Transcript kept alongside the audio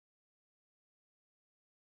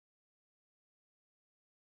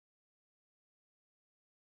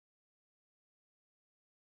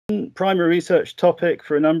primary research topic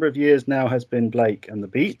for a number of years now has been Blake and the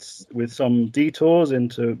Beats, with some detours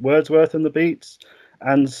into Wordsworth and the Beats,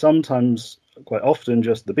 and sometimes, quite often,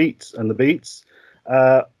 just the Beats and the Beats,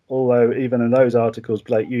 although even in those articles,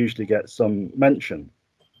 Blake usually gets some mention.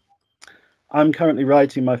 I'm currently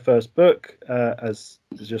writing my first book, as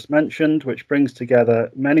just mentioned, which brings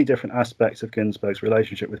together many different aspects of Ginsberg's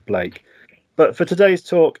relationship with Blake. But for today's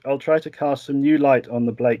talk, I'll try to cast some new light on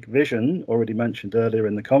the Blake vision, already mentioned earlier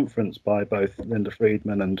in the conference by both Linda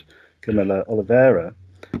Friedman and Camilla Oliveira.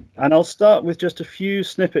 And I'll start with just a few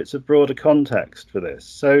snippets of broader context for this.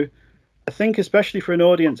 So I think especially for an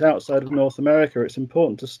audience outside of North America, it's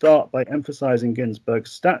important to start by emphasizing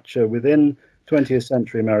Ginsberg's stature within 20th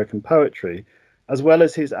century American poetry, as well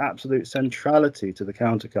as his absolute centrality to the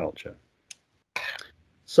counterculture.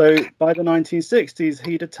 So by the 1960s,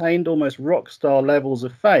 he'd attained almost rock star levels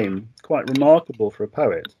of fame, quite remarkable for a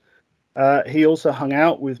poet. He also hung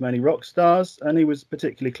out with many rock stars, and he was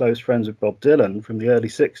particularly close friends with Bob Dylan from the early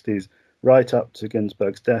 60s right up to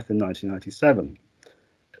Ginsberg's death in 1997.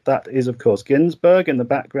 That is, of course, Ginsberg in the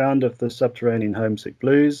background of the Subterranean Homesick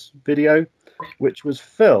Blues video, which was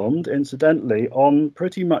filmed, incidentally, on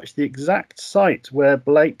pretty much the exact site where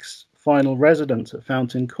Blake's final residence at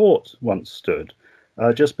Fountain Court once stood,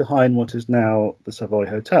 just behind what is now the Savoy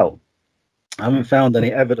Hotel. I haven't found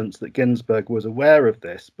any evidence that Ginsberg was aware of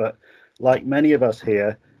this, but like many of us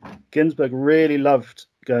here, Ginsberg really loved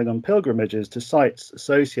going on pilgrimages to sites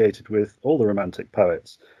associated with all the Romantic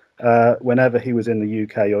poets whenever he was in the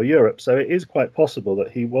UK or Europe. So it is quite possible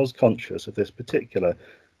that he was conscious of this particular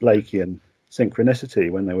Blakean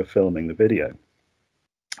synchronicity when they were filming the video.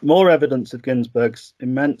 More evidence of Ginsberg's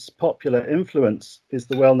immense popular influence is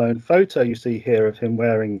the well-known photo you see here of him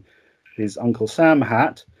wearing his Uncle Sam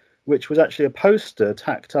hat, which was actually a poster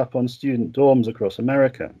tacked up on student dorms across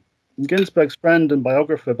America. And Ginsberg's friend and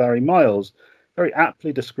biographer Barry Miles very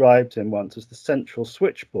aptly described him once as the central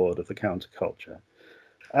switchboard of the counterculture.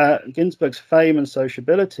 Ginsberg's fame and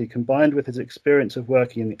sociability, combined with his experience of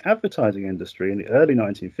working in the advertising industry in the early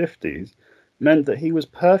 1950s, meant that he was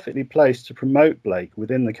perfectly placed to promote Blake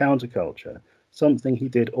within the counterculture, something he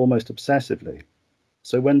did almost obsessively.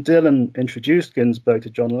 So when Dylan introduced Ginsberg to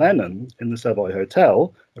John Lennon in the Savoy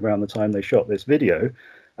Hotel around the time they shot this video,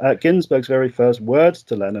 Ginsberg's very first words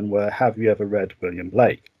to Lennon were, "Have you ever read William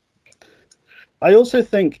Blake?" I also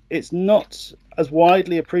think it's not as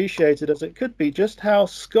widely appreciated as it could be just how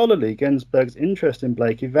scholarly Ginsberg's interest in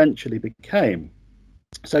Blake eventually became.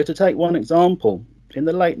 So to take one example, in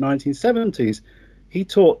the late 1970s, he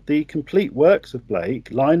taught the complete works of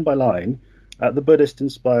Blake, line by line, at the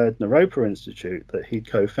Buddhist-inspired Naropa Institute that he'd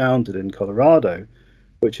co-founded in Colorado,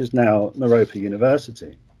 which is now Naropa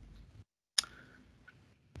University.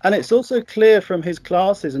 And it's also clear from his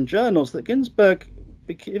classes and journals that Ginsberg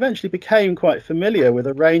eventually became quite familiar with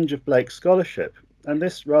a range of Blake's scholarship, and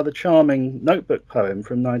this rather charming notebook poem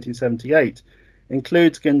from 1978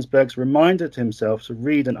 includes Ginsberg's reminder to himself to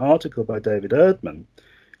read an article by David Erdman,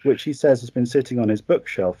 which he says has been sitting on his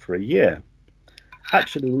bookshelf for a year.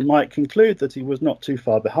 Actually, we might conclude that he was not too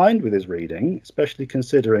far behind with his reading, especially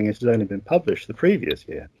considering it had only been published the previous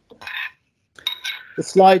year. The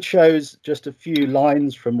slide shows just a few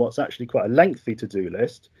lines from what's actually quite a lengthy to-do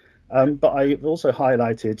list, but I've also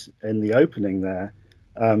highlighted in the opening there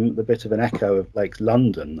the bit of an echo of Blake's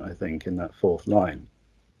London, I think, in that fourth line.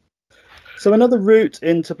 So another route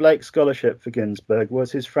into Blake's scholarship for Ginsberg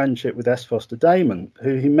was his friendship with S. Foster Damon,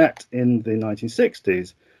 who he met in the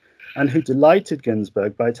 1960s, and who delighted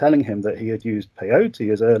Ginsberg by telling him that he had used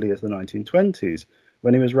peyote as early as the 1920s,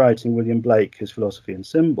 when he was writing William Blake, His Philosophy and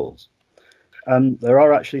Symbols. There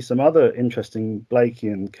are actually some other interesting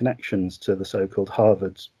Blakean connections to the so-called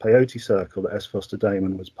Harvard peyote circle that S. Foster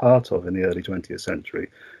Damon was part of in the early 20th century,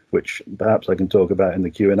 which perhaps I can talk about in the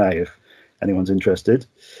Q&A if anyone's interested.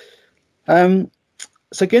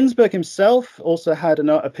 So Ginsberg himself also had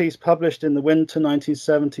a piece published in the winter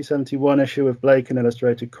 1970-71 issue of Blake and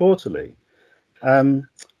Illustrated Quarterly.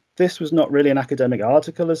 This was not really an academic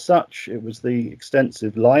article as such. It was the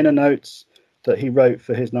extensive liner notes that he wrote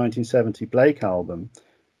for his 1970 Blake album.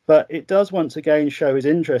 But it does once again show his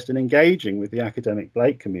interest in engaging with the academic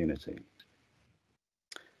Blake community.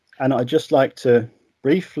 And I'd just like to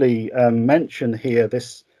briefly mention here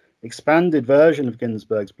this expanded version of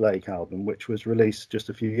Ginsberg's Blake album, which was released just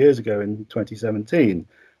a few years ago in 2017,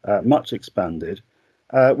 much expanded,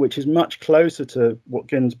 which is much closer to what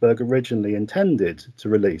Ginsberg originally intended to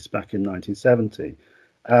release back in 1970,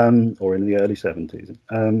 or in the early 70s.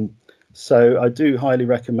 So I do highly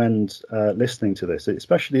recommend listening to this,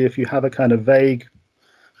 especially if you have a kind of vague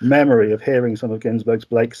memory of hearing some of Ginsberg's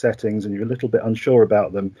Blake settings and you're a little bit unsure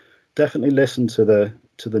about them, definitely listen to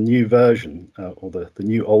the new version or the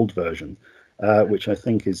new old version, which I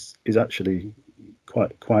think is actually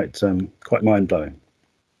quite mind blowing.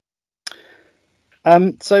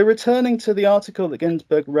 So returning to the article that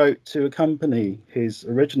Ginsberg wrote to accompany his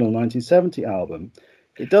original 1970 album,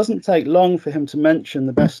 it doesn't take long for him to mention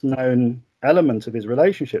the best known element of his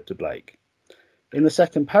relationship to Blake. In the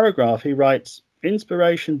second paragraph, he writes,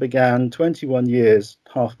 "Inspiration began 21 years,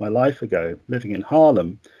 half my life ago, living in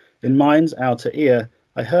Harlem. In mind's outer ear,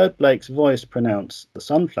 I heard Blake's voice pronounce the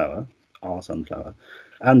sunflower, our sunflower,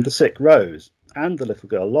 and the sick rose, and the little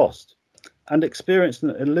girl lost, and experienced an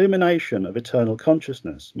illumination of eternal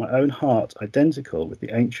consciousness, my own heart identical with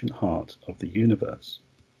the ancient heart of the universe."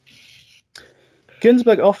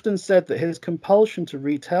 Ginsberg often said that his compulsion to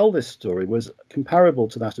retell this story was comparable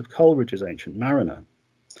to that of Coleridge's Ancient Mariner.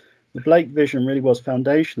 The Blake vision really was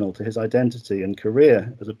foundational to his identity and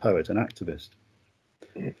career as a poet and activist.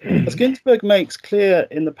 As Ginsberg makes clear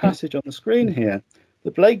in the passage on the screen here,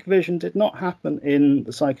 the Blake vision did not happen in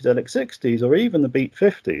the psychedelic 60s or even the beat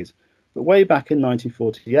 50s, but way back in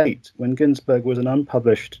 1948, when Ginsberg was an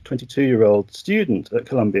unpublished 22-year-old student at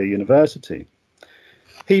Columbia University.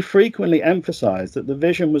 He frequently emphasized that the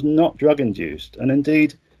vision was not drug-induced, and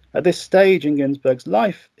indeed, at this stage in Ginsberg's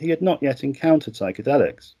life, he had not yet encountered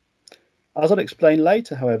psychedelics. As I'll explain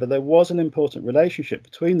later, however, there was an important relationship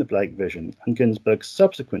between the Blake vision and Ginsberg's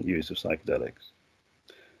subsequent use of psychedelics.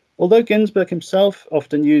 Although Ginsberg himself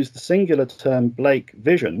often used the singular term Blake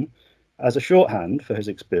vision as a shorthand for his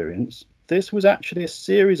experience, this was actually a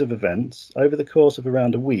series of events over the course of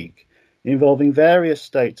around a week, involving various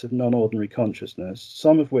states of non-ordinary consciousness,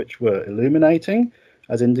 some of which were illuminating,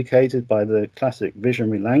 as indicated by the classic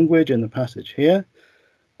visionary language in the passage here,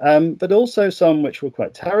 but also some which were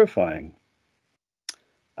quite terrifying.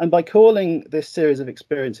 And by calling this series of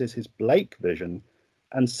experiences his Blake vision,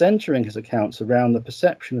 and centering his accounts around the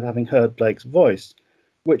perception of having heard Blake's voice,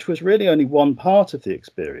 which was really only one part of the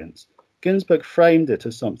experience, Ginsberg framed it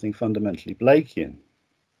as something fundamentally Blakean.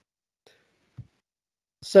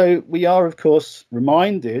 So we are, of course,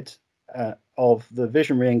 reminded of the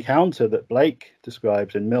visionary encounter that Blake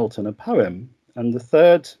describes in Milton, a poem. And the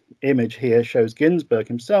third image here shows Ginsberg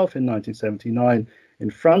himself in 1979 in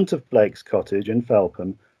front of Blake's cottage in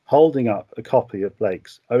Felpham, holding up a copy of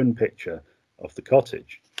Blake's own picture of the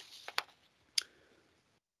cottage.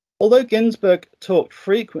 Although Ginsberg talked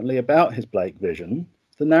frequently about his Blake vision,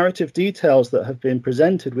 the narrative details that have been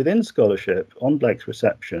presented within scholarship on Blake's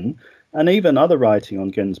reception, and even other writing on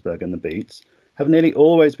Ginsberg and the Beats, have nearly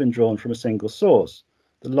always been drawn from a single source,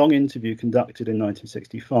 the long interview conducted in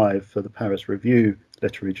 1965 for the Paris Review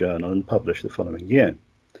literary journal and published the following year.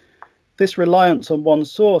 This reliance on one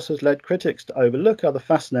source has led critics to overlook other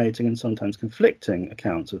fascinating and sometimes conflicting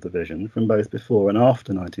accounts of the vision from both before and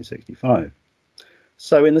after 1965.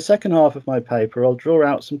 So in the second half of my paper, I'll draw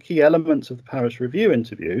out some key elements of the Paris Review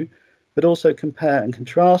interview, but also compare and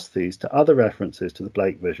contrast these to other references to the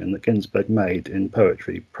Blake vision that Ginsberg made in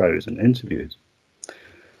poetry, prose, and interviews.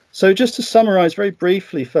 So just to summarize very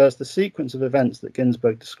briefly first the sequence of events that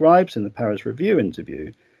Ginsberg describes in the Paris Review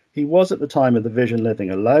interview, he was at the time of the vision living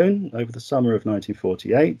alone over the summer of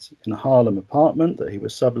 1948 in a Harlem apartment that he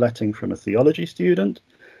was subletting from a theology student.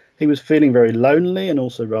 He was feeling very lonely and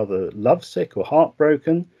also rather lovesick or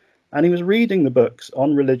heartbroken, and he was reading the books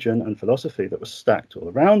on religion and philosophy that were stacked all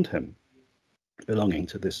around him, belonging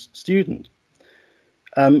to this student.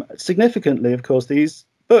 Significantly, of course, these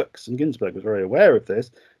books, and Ginsberg was very aware of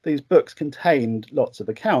this, these books contained lots of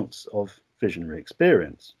accounts of visionary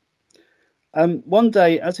experience. One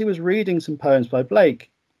day, as he was reading some poems by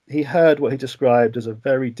Blake, he heard what he described as a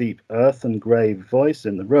very deep earthen grave voice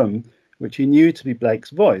in the room, which he knew to be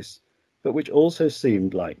Blake's voice, but which also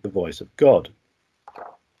seemed like the voice of God.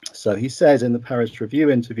 So he says in the Paris Review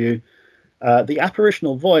interview, "The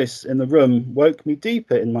apparitional voice in the room woke me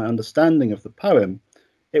deeper in my understanding of the poem.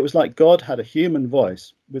 It was like God had a human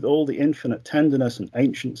voice, with all the infinite tenderness and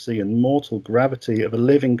anciency and mortal gravity of a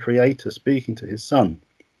living creator speaking to his son."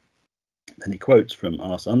 Then he quotes from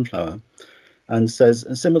Our Sunflower and says,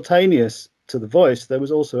 "And simultaneous to the voice, there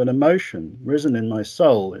was also an emotion risen in my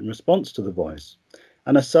soul in response to the voice,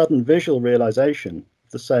 and a sudden visual realization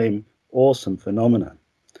of the same awesome phenomena.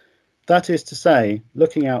 That is to say,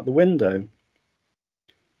 looking out the window,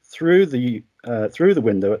 through the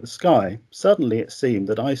window at the sky, suddenly it seemed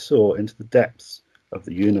that I saw into the depths of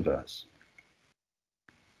the universe."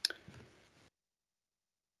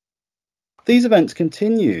 These events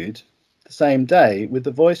continued the same day, with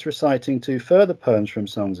the voice reciting two further poems from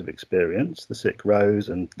Songs of Experience, The Sick Rose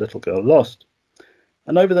and Little Girl Lost.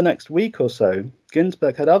 And over the next week or so,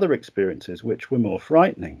 Ginsberg had other experiences which were more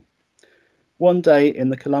frightening. One day in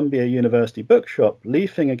the Columbia University bookshop,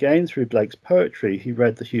 leafing again through Blake's poetry, he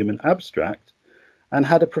read The Human Abstract and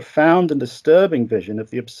had a profound and disturbing vision of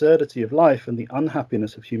the absurdity of life and the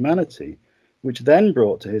unhappiness of humanity, which then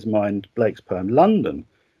brought to his mind Blake's poem London,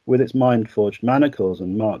 with its mind-forged manacles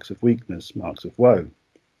and marks of weakness, marks of woe.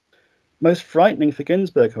 Most frightening for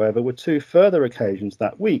Ginsberg, however, were two further occasions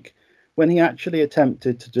that week when he actually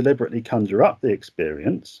attempted to deliberately conjure up the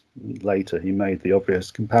experience. Later he made the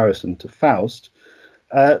obvious comparison to Faust.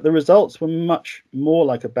 The results were much more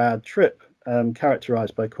like a bad trip,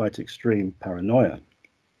 characterized by quite extreme paranoia.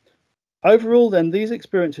 Overall, then, these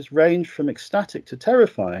experiences range from ecstatic to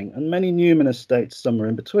terrifying, and many numinous states somewhere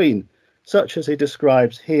in between, such as he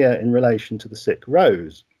describes here in relation to the sick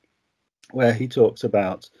rose, where he talks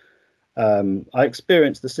about, I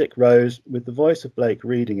experienced the sick rose with the voice of Blake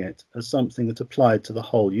reading it as something that applied to the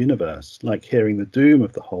whole universe, like hearing the doom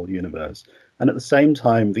of the whole universe, and at the same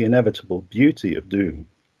time the inevitable beauty of doom.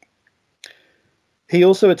 He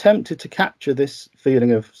also attempted to capture this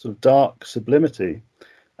feeling of sort of dark sublimity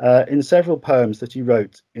in several poems that he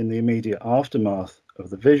wrote in the immediate aftermath of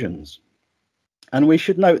the visions. And we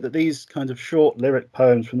should note that these kind of short lyric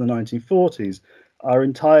poems from the 1940s are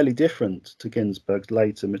entirely different to Ginsberg's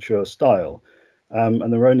later mature style, and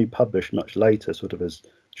they were only published much later, sort of as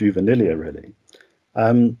juvenilia, really.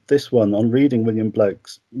 This one on reading William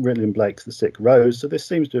Blake's The Sick Rose, so this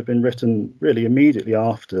seems to have been written really immediately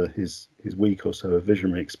after his week or so of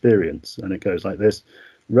visionary experience, and it goes like this: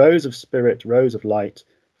 Rose of spirit, rose of light,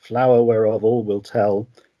 flower whereof all will tell,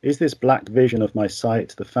 is this black vision of my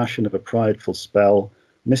sight the fashion of a prideful spell,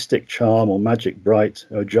 mystic charm or magic bright,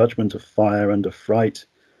 O judgment of fire and of fright?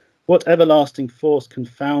 What everlasting force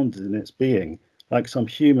confounded in its being, like some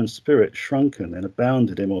human spirit shrunken in a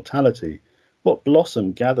bounded immortality? What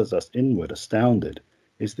blossom gathers us inward astounded?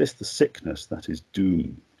 Is this the sickness that is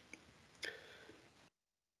doom?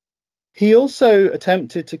 He also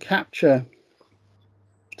attempted to capture...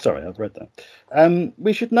 Sorry, I've read that.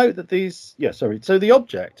 We should note that so the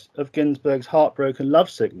object of Ginsberg's heartbroken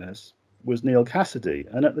lovesickness was Neal Cassady,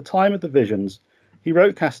 and at the time of the visions, he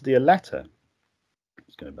wrote Cassady a letter.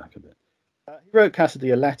 Let's go back a bit. He wrote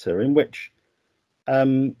Cassady a letter in which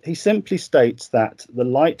he simply states that the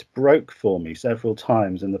light broke for me several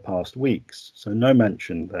times in the past weeks, so no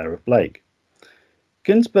mention there of Blake.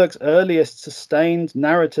 Ginsberg's earliest sustained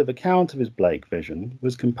narrative account of his Blake vision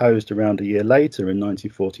was composed around a year later in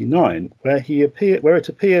 1949, where it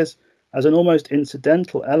appears as an almost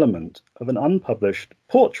incidental element of an unpublished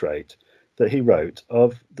portrait that he wrote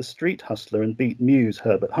of the street hustler and beat muse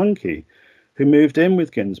Herbert Huncke, who moved in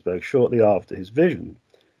with Ginsberg shortly after his vision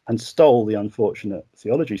and stole the unfortunate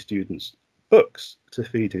theology student's books to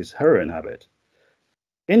feed his heroin habit.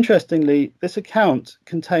 Interestingly, this account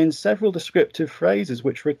contains several descriptive phrases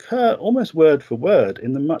which recur almost word for word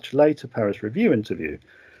in the much later Paris Review interview,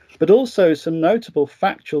 but also some notable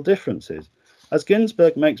factual differences, as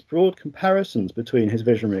Ginsberg makes broad comparisons between his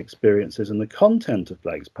visionary experiences and the content of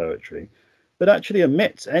Blake's poetry, but actually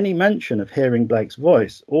omits any mention of hearing Blake's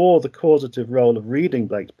voice or the causative role of reading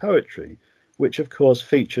Blake's poetry, which of course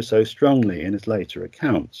feature so strongly in his later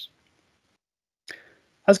accounts.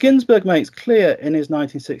 As Ginsberg makes clear in his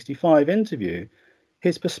 1965 interview,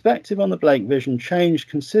 his perspective on the Blake vision changed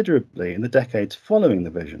considerably in the decades following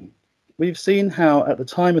the vision. We've seen how, at the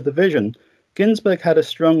time of the vision, Ginsberg had a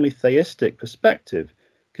strongly theistic perspective,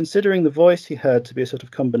 considering the voice he heard to be a sort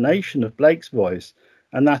of combination of Blake's voice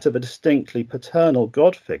and that of a distinctly paternal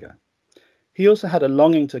God figure. He also had a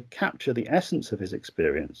longing to capture the essence of his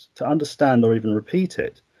experience, to understand or even repeat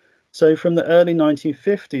it. So from the early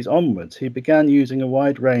 1950s onwards, he began using a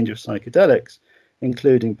wide range of psychedelics,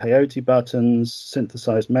 including peyote buttons,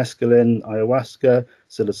 synthesized mescaline, ayahuasca,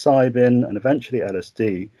 psilocybin, and eventually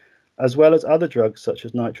LSD, as well as other drugs such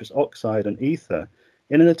as nitrous oxide and ether,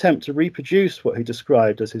 in an attempt to reproduce what he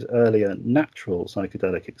described as his earlier natural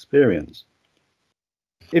psychedelic experience.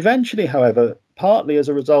 Eventually, however, partly as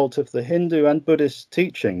a result of the Hindu and Buddhist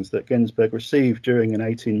teachings that Ginsberg received during an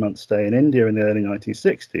 18-month stay in India in the early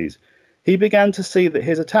 1960s, he began to see that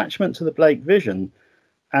his attachment to the Blake vision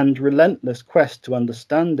and relentless quest to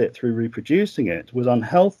understand it through reproducing it was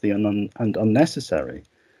unhealthy and unnecessary.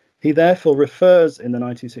 He therefore refers in the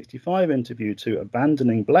 1965 interview to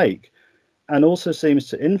abandoning Blake, and also seems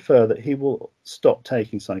to infer that he will stop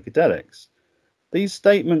taking psychedelics. These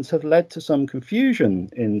statements have led to some confusion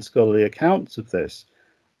in scholarly accounts of this,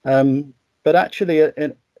 but actually,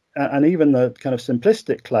 and even the kind of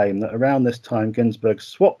simplistic claim that around this time Ginsberg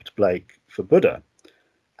swapped Blake for Buddha,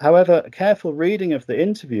 However, a careful reading of the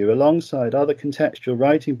interview alongside other contextual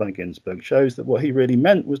writing by Ginsberg shows that what he really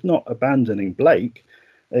meant was not abandoning Blake.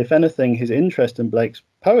 If anything, his interest in Blake's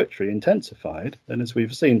poetry intensified, and as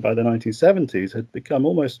we've seen by the 1970s, had become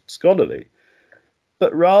almost scholarly.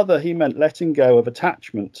 But rather, he meant letting go of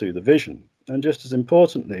attachment to the vision, and just as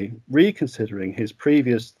importantly, reconsidering his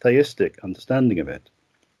previous theistic understanding of it.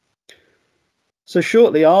 So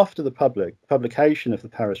shortly after the publication of the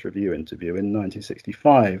Paris Review interview in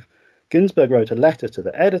 1965, Ginsberg wrote a letter to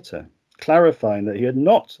the editor clarifying that he had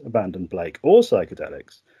not abandoned Blake or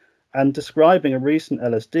psychedelics, and describing a recent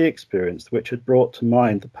LSD experience which had brought to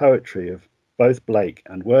mind the poetry of both Blake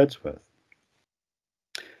and Wordsworth.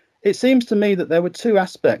 It seems to me that there were two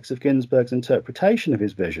aspects of Ginsberg's interpretation of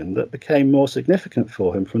his vision that became more significant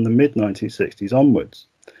for him from the mid-1960s onwards.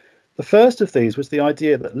 The first of these was the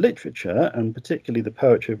idea that literature, and particularly the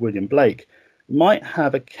poetry of William Blake, might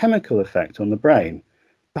have a chemical effect on the brain,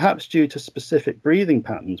 perhaps due to specific breathing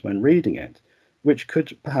patterns when reading it, which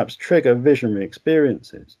could perhaps trigger visionary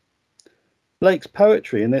experiences. Blake's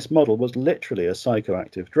poetry in this model was literally a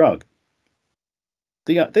psychoactive drug.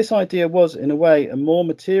 This idea was, in a way, a more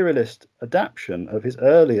materialist adaptation of his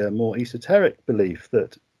earlier, more esoteric belief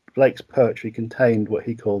that Blake's poetry contained what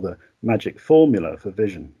he called a magic formula for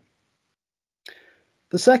vision.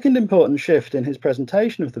 The second important shift in his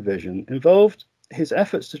presentation of the vision involved his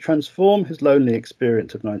efforts to transform his lonely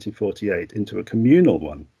experience of 1948 into a communal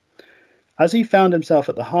one. As he found himself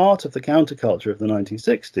at the heart of the counterculture of the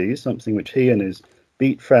 1960s, something which he and his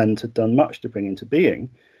beat friends had done much to bring into being,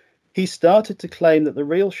 he started to claim that the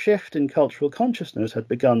real shift in cultural consciousness had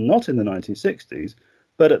begun not in the 1960s,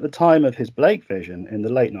 but at the time of his Blake vision in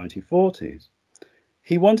the late 1940s.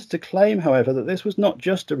 He wanted to claim, however, that this was not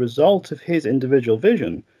just a result of his individual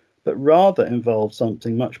vision, but rather involved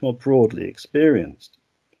something much more broadly experienced.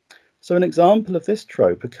 So an example of this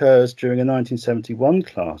trope occurs during a 1971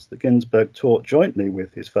 class that Ginsberg taught jointly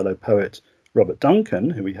with his fellow poet Robert Duncan,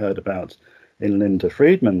 who we heard about in Linda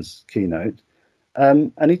Friedman's keynote.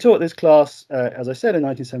 And he taught this class, as I said, in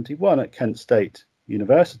 1971 at Kent State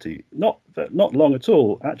University, not long at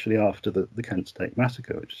all, actually, after the Kent State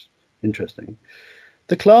massacre, which is interesting.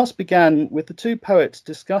 The class began with the two poets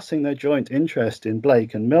discussing their joint interest in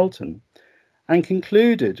Blake and Milton, and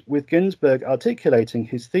concluded with Ginsberg articulating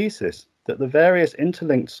his thesis that the various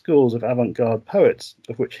interlinked schools of avant-garde poets,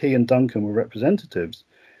 of which he and Duncan were representatives,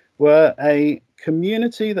 were a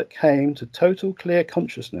community that came to total clear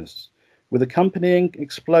consciousness with accompanying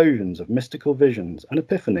explosions of mystical visions and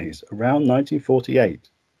epiphanies around 1948.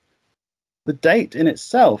 The date in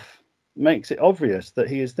itself makes it obvious that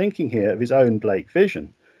he is thinking here of his own Blake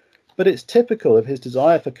vision, but it's typical of his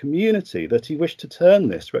desire for community that he wished to turn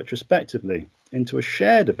this retrospectively into a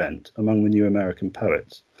shared event among the new American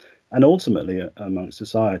poets, and ultimately among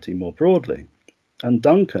society more broadly. And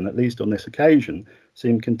Duncan, at least on this occasion,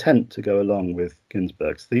 seemed content to go along with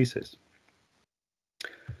Ginsberg's thesis.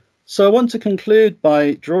 So I want to conclude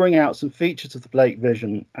by drawing out some features of the Blake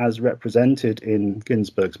vision as represented in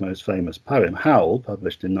Ginsberg's most famous poem, Howl,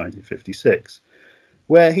 published in 1956,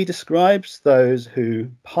 where he describes those who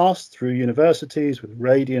pass through universities with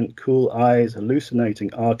radiant, cool eyes,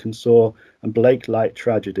 hallucinating Arkansas and Blake-like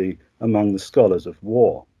tragedy among the scholars of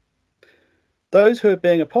war. Those who are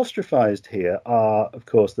being apostrophized here are, of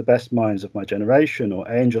course, the best minds of my generation, or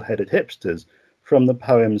angel-headed hipsters, from the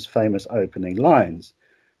poem's famous opening lines.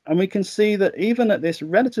 And we can see that even at this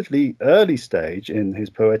relatively early stage in his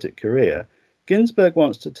poetic career, Ginsberg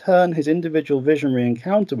wants to turn his individual visionary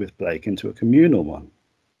encounter with Blake into a communal one.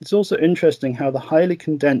 It's also interesting how the highly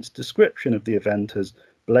condensed description of the event as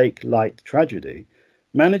Blake-light tragedy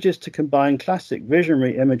manages to combine classic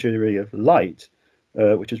visionary imagery of light,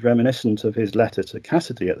 which is reminiscent of his letter to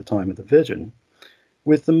Cassady at the time of the vision,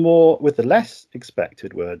 with the less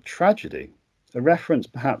expected word tragedy, a reference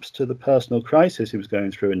perhaps to the personal crisis he was going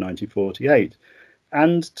through in 1948,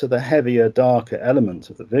 and to the heavier, darker elements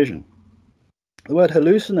of the vision. The word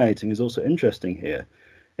hallucinating is also interesting here.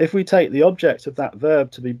 If we take the object of that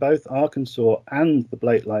verb to be both Arkansas and the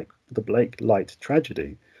Blake-light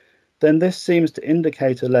tragedy, then this seems to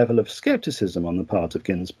indicate a level of skepticism on the part of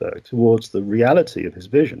Ginsberg towards the reality of his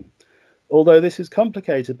vision, although this is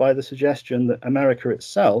complicated by the suggestion that America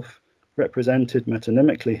itself, represented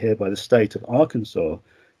metonymically here by the state of Arkansas,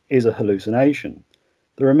 is a hallucination.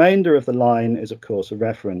 The remainder of the line is, of course, a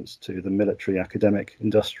reference to the military, academic,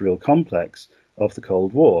 industrial complex of the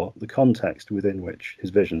Cold War, the context within which his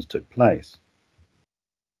visions took place.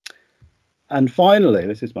 And finally,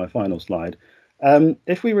 this is my final slide,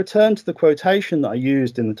 if we return to the quotation that I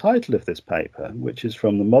used in the title of this paper, which is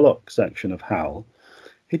from the Moloch section of Howl,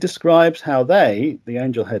 He describes how they, the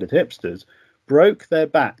angel-headed hipsters, broke their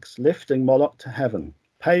backs lifting Moloch to heaven,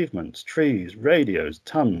 pavements, trees, radios,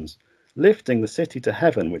 tons, lifting the city to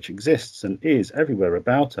heaven which exists and is everywhere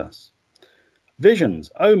about us. Visions,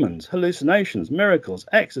 omens, hallucinations, miracles,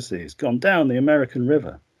 ecstasies gone down the American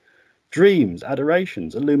River. Dreams,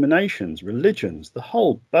 adorations, illuminations, religions, the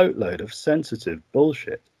whole boatload of sensitive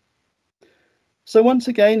bullshit. So once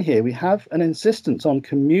again here we have an insistence on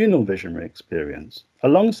communal visionary experience,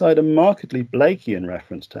 alongside a markedly Blakean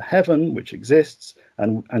reference to heaven, which exists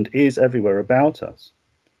and is everywhere about us.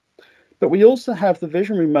 But we also have the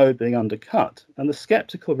visionary mode being undercut and the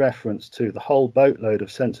skeptical reference to the whole boatload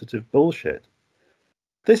of sensitive bullshit.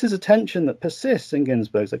 This is a tension that persists in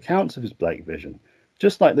Ginsberg's accounts of his Blake vision,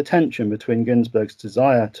 just like the tension between Ginsberg's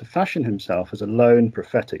desire to fashion himself as a lone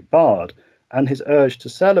prophetic bard and his urge to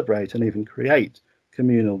celebrate and even create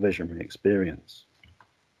communal visionary experience.